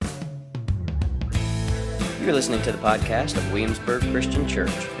You're listening to the podcast of Williamsburg Christian Church,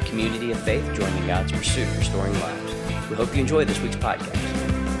 a community of faith joining God's pursuit of restoring lives. We hope you enjoy this week's podcast.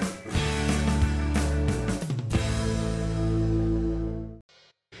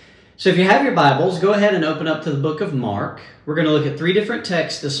 So if you have your Bibles, go ahead and open up to the book of Mark. We're going to look at three different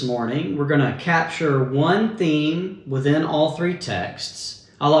texts this morning. We're going to capture one theme within all three texts.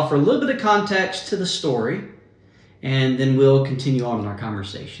 I'll offer a little bit of context to the story, and then we'll continue on in our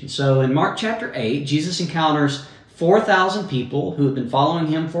conversation. So in Mark chapter 8, Jesus encounters 4,000 people who have been following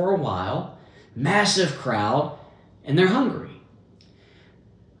him for a while, massive crowd, and they're hungry.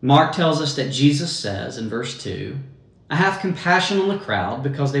 Mark tells us that Jesus says in verse 2, "I have compassion on the crowd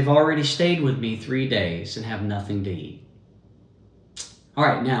because they've already stayed with me 3 days and have nothing to eat." All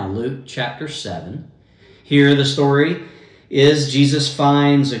right, now Luke chapter 7. Here the story is Jesus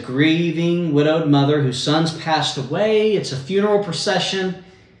finds a grieving widowed mother whose son's passed away. It's a funeral procession.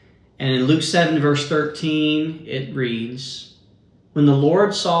 And in Luke 7 verse 13, it reads, "When the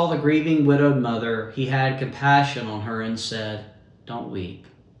Lord saw the grieving widowed mother, he had compassion on her and said, 'Don't weep.'"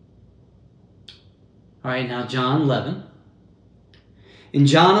 All right, now John 11. In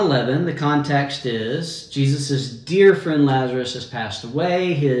John 11, the context is Jesus' dear friend Lazarus has passed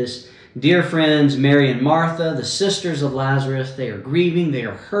away. His dear friends Mary and Martha, the sisters of Lazarus, they are grieving, they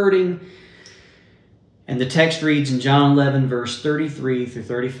are hurting. And the text reads in John 11, verse 33 through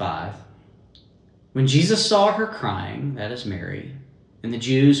 35, "When Jesus saw her crying," that is Mary, "and the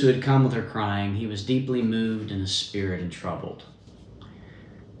Jews who had come with her crying, he was deeply moved in his spirit and troubled."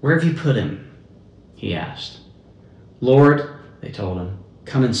 "Where have you put him?" he asked. "Lord," they told him,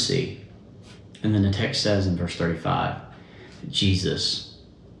 "come and see." And then the text says in verse 35 that Jesus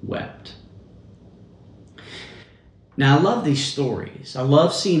wept. Now, I love these stories. I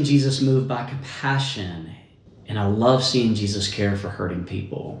love seeing Jesus moved by compassion, and I love seeing Jesus care for hurting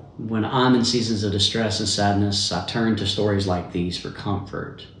people. When I'm in seasons of distress and sadness, I turn to stories like these for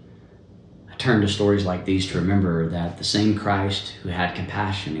comfort. I turn to stories like these to remember that the same Christ who had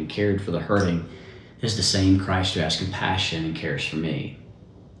compassion and cared for the hurting is the same Christ who has compassion and cares for me.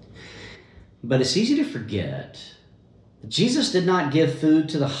 But it's easy to forget that Jesus did not give food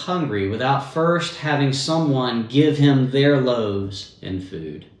to the hungry without first having someone give him their loaves and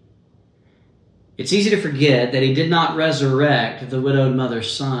food. It's easy to forget that he did not resurrect the widowed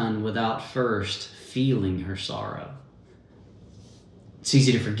mother's son without first feeling her sorrow. It's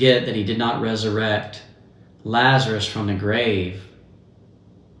easy to forget that he did not resurrect Lazarus from the grave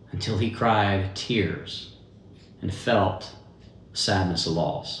until he cried tears and felt sadness of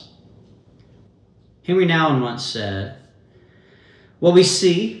loss. Henry Nouwen once said, "What we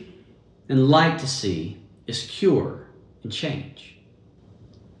see and like to see is cure and change.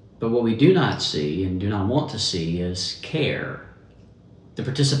 But what we do not see and do not want to see is care, the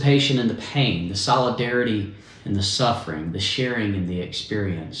participation in the pain, the solidarity in the suffering, the sharing in the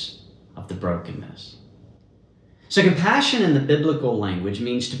experience of the brokenness." So compassion in the biblical language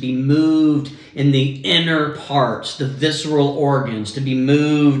means to be moved in the inner parts, the visceral organs, to be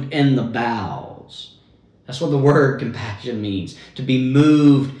moved in the bowels. That's what the word compassion means, to be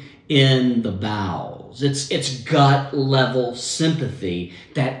moved in the bowels. It's gut-level sympathy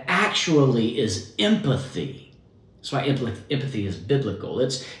that actually is empathy. That's why empathy is biblical.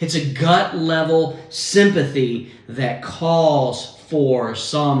 It's a gut-level sympathy that calls for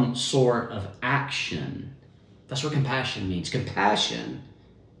some sort of action. That's what compassion means. Compassion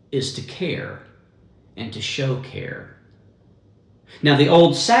is to care and to show care. Now, the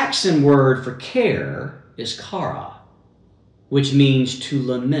old Saxon word for care is kara, which means to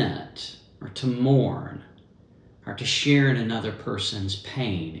lament or to mourn or to share in another person's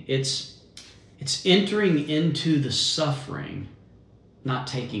pain. It's entering into the suffering, not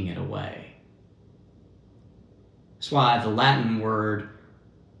taking it away. That's why the Latin word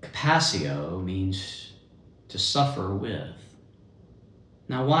compasio means to suffer with.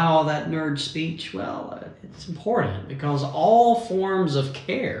 Now, why all that nerd speech? Well, it's important because all forms of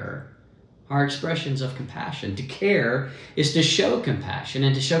care are expressions of compassion. To care is to show compassion,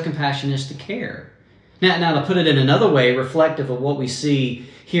 and to show compassion is to care. Now, to put it in another way, reflective of what we see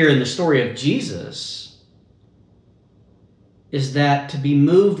here in the story of Jesus, is that to be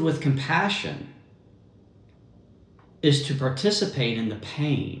moved with compassion is to participate in the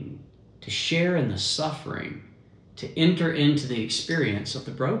pain, to share in the suffering, to enter into the experience of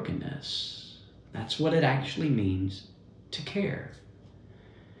the brokenness. That's what it actually means to care.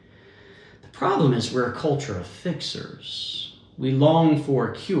 The problem is we're a culture of fixers. We long for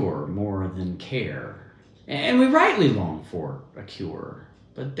a cure more than care. And we rightly long for a cure,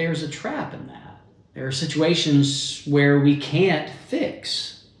 but there's a trap in that. There are situations where we can't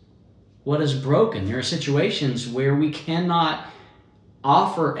fix. what is broken. There are situations where we cannot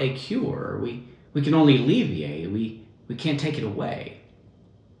offer a cure. We can only alleviate. We can't take it away.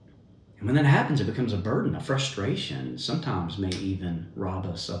 And when that happens, it becomes a burden, a frustration, sometimes may even rob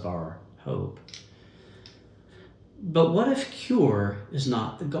us of our hope. But what if cure is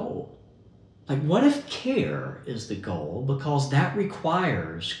not the goal? Like, what if care is the goal? Because that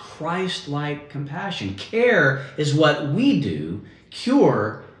requires Christ-like compassion. Care is what we do.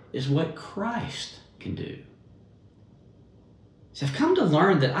 Cure is what Christ can do. So I've come to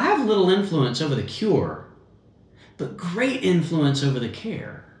learn that I have little influence over the cure, but great influence over the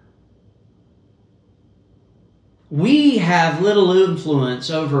care. We have little influence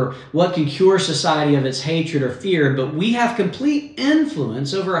over what can cure society of its hatred or fear, but we have complete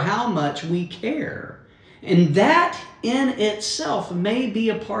influence over how much we care. And that in itself may be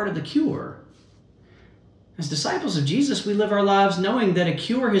a part of the cure. As disciples of Jesus, we live our lives knowing that a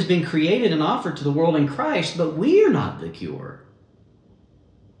cure has been created and offered to the world in Christ, but we are not the cure.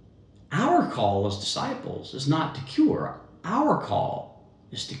 Our call as disciples is not to cure. Our call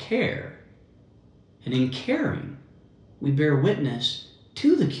is to care. And in caring, we bear witness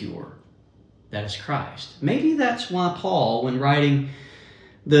to the cure, that is Christ. Maybe that's why Paul, when writing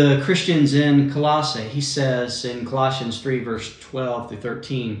the Christians in Colossae, he says in Colossians 3, verse 12 through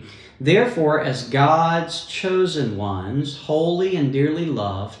 13, "Therefore, as God's chosen ones, holy and dearly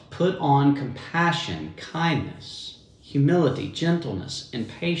loved, put on compassion, kindness, humility, gentleness, and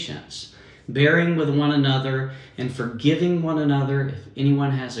patience, bearing with one another and forgiving one another if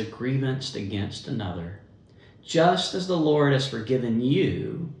anyone has a grievance against another. Just as the Lord has forgiven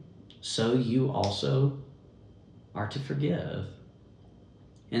you, so you also are to forgive."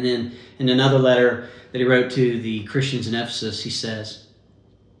 And then in another letter that he wrote to the Christians in Ephesus, he says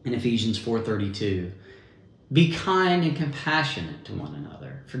in Ephesians 4:32, "Be kind and compassionate to one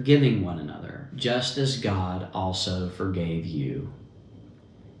another, forgiving one another, just as God also forgave you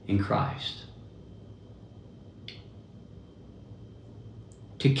in Christ."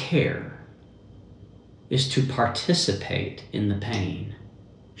 To care is to participate in the pain,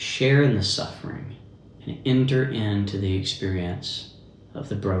 share in the suffering, and enter into the experience of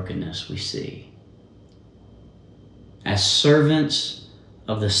the brokenness we see. As servants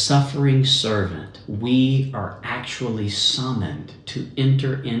of the suffering servant, we are actually summoned to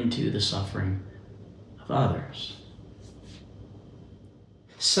enter into the suffering of others.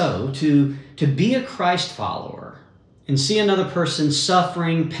 So, to be a Christ follower and see another person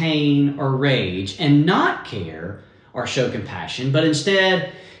suffering pain or rage and not care or show compassion, but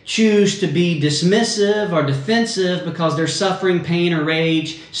instead choose to be dismissive or defensive because their suffering, pain, or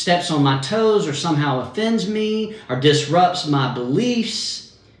rage steps on my toes or somehow offends me or disrupts my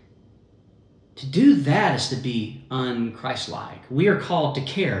beliefs, to do that is to be un-Christ-like. We are called to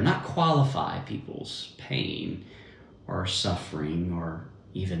care, not qualify people's pain or suffering or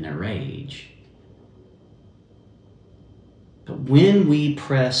even their rage. But when we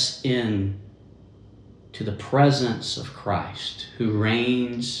press in to the presence of Christ, who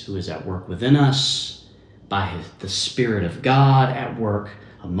reigns, who is at work within us, by the Spirit of God at work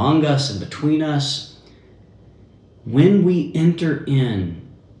among us and between us, when we enter in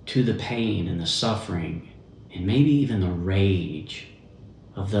to the pain and the suffering and maybe even the rage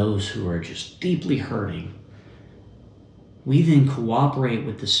of those who are just deeply hurting, we then cooperate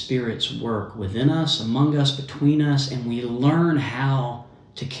with the Spirit's work within us, among us, between us, and we learn how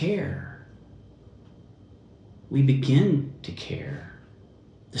to care. We begin to care.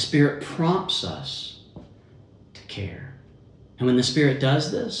 The Spirit prompts us to care. And when the Spirit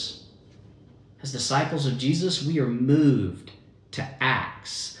does this, as disciples of Jesus, we are moved to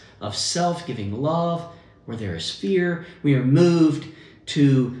acts of self-giving love where there is fear. We are moved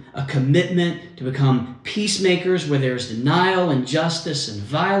to a commitment to become peacemakers where there is denial, injustice, and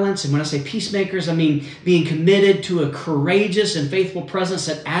violence. And when I say peacemakers, I mean being committed to a courageous and faithful presence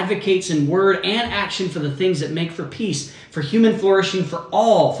that advocates in word and action for the things that make for peace, for human flourishing for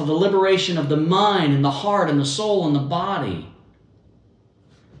all, for the liberation of the mind and the heart and the soul and the body.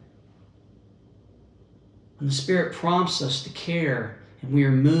 When the Spirit prompts us to care and we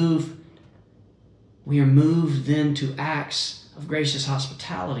are moved then to acts of gracious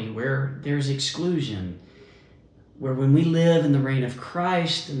hospitality where there's exclusion, where when we live in the reign of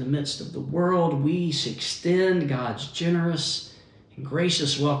Christ in the midst of the world, we extend God's generous and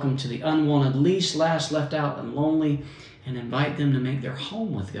gracious welcome to the unwanted, least, last, left out, and lonely, and invite them to make their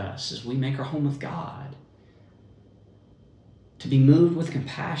home with us as we make our home with God. To be moved with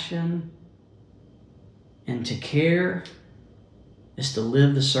compassion and to care is to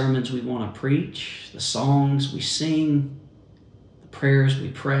live the sermons we want to preach, the songs we sing, prayers we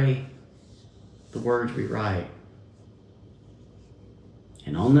pray, the words we write.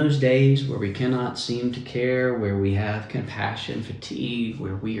 And on those days where we cannot seem to care, where we have compassion fatigue,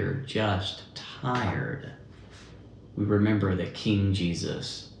 where we are just tired, we remember that King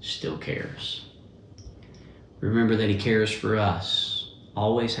Jesus still cares. Remember that he cares for us,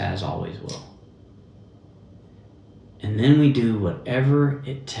 always has, always will. And then we do whatever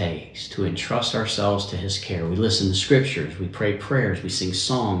it takes to entrust ourselves to his care. We listen to scriptures, we pray prayers, we sing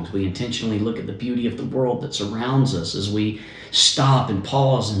songs, we intentionally look at the beauty of the world that surrounds us as we stop and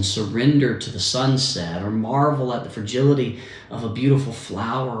pause and surrender to the sunset, or marvel at the fragility of a beautiful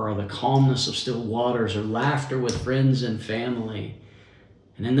flower, or the calmness of still waters, or laughter with friends and family.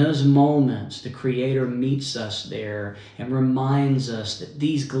 And in those moments, the Creator meets us there and reminds us that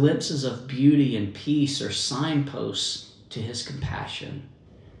these glimpses of beauty and peace are signposts to his compassion.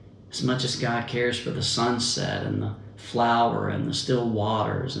 As much as God cares for the sunset and the flower and the still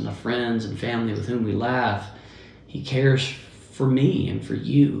waters and the friends and family with whom we laugh, he cares for me and for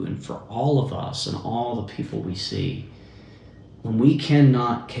you and for all of us and all the people we see. When we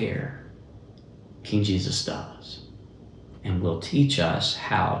cannot care, King Jesus does, and will teach us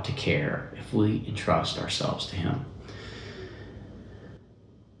how to care if we entrust ourselves to him.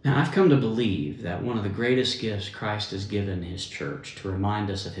 Now, I've come to believe that one of the greatest gifts Christ has given his church to remind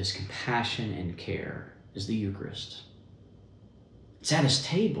us of his compassion and care is the Eucharist. It's at his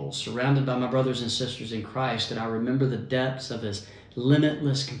table, surrounded by my brothers and sisters in Christ, that I remember the depths of his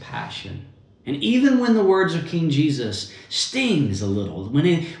limitless compassion. And even when the words of King Jesus stings a little, when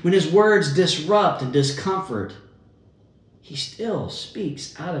his words disrupt and discomfort, he still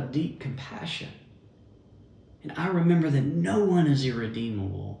speaks out of deep compassion. And I remember that no one is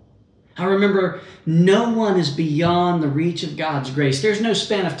irredeemable. I remember no one is beyond the reach of God's grace. There's no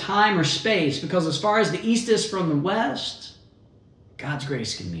span of time or space, because as far as the east is from the west, God's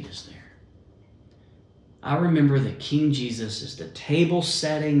grace can meet us there. I remember that King Jesus is the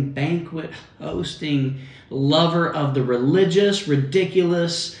table-setting, banquet-hosting lover of the religious,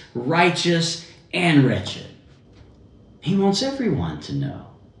 ridiculous, righteous, and wretched. He wants everyone to know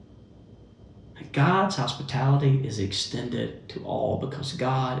that God's hospitality is extended to all, because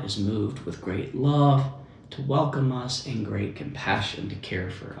God is moved with great love to welcome us and great compassion to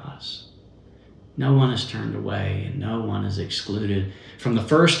care for us. No one is turned away and no one is excluded. From the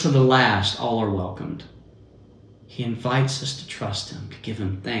first to the last, all are welcomed. He invites us to trust him, to give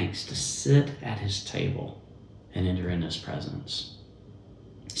him thanks, to sit at his table and enter in his presence.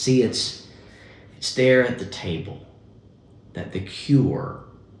 See, it's there at the table that the cure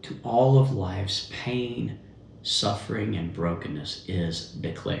to all of life's pain, suffering, and brokenness is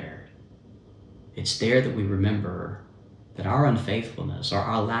declared. It's there that we remember that our unfaithfulness or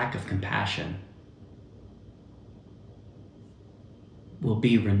our lack of compassion will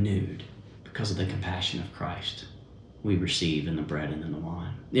be renewed because of the compassion of Christ we receive in the bread and in the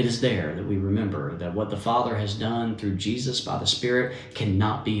wine. It is there that we remember that what the Father has done through Jesus by the Spirit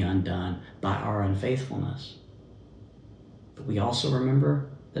cannot be undone by our unfaithfulness. But we also remember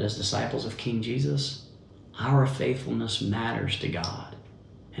that as disciples of King Jesus, our faithfulness matters to God,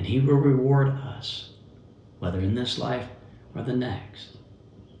 and he will reward us, whether in this life or the next,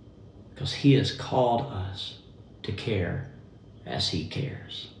 because he has called us to care as he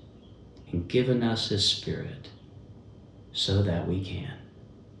cares and given us his Spirit so that we can.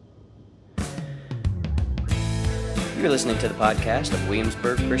 You're listening to the podcast of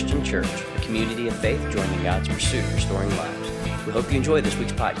Williamsburg Christian Church, a community of faith joining God's pursuit of restoring lives. We hope you enjoyed this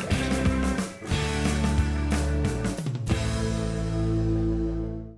week's podcast.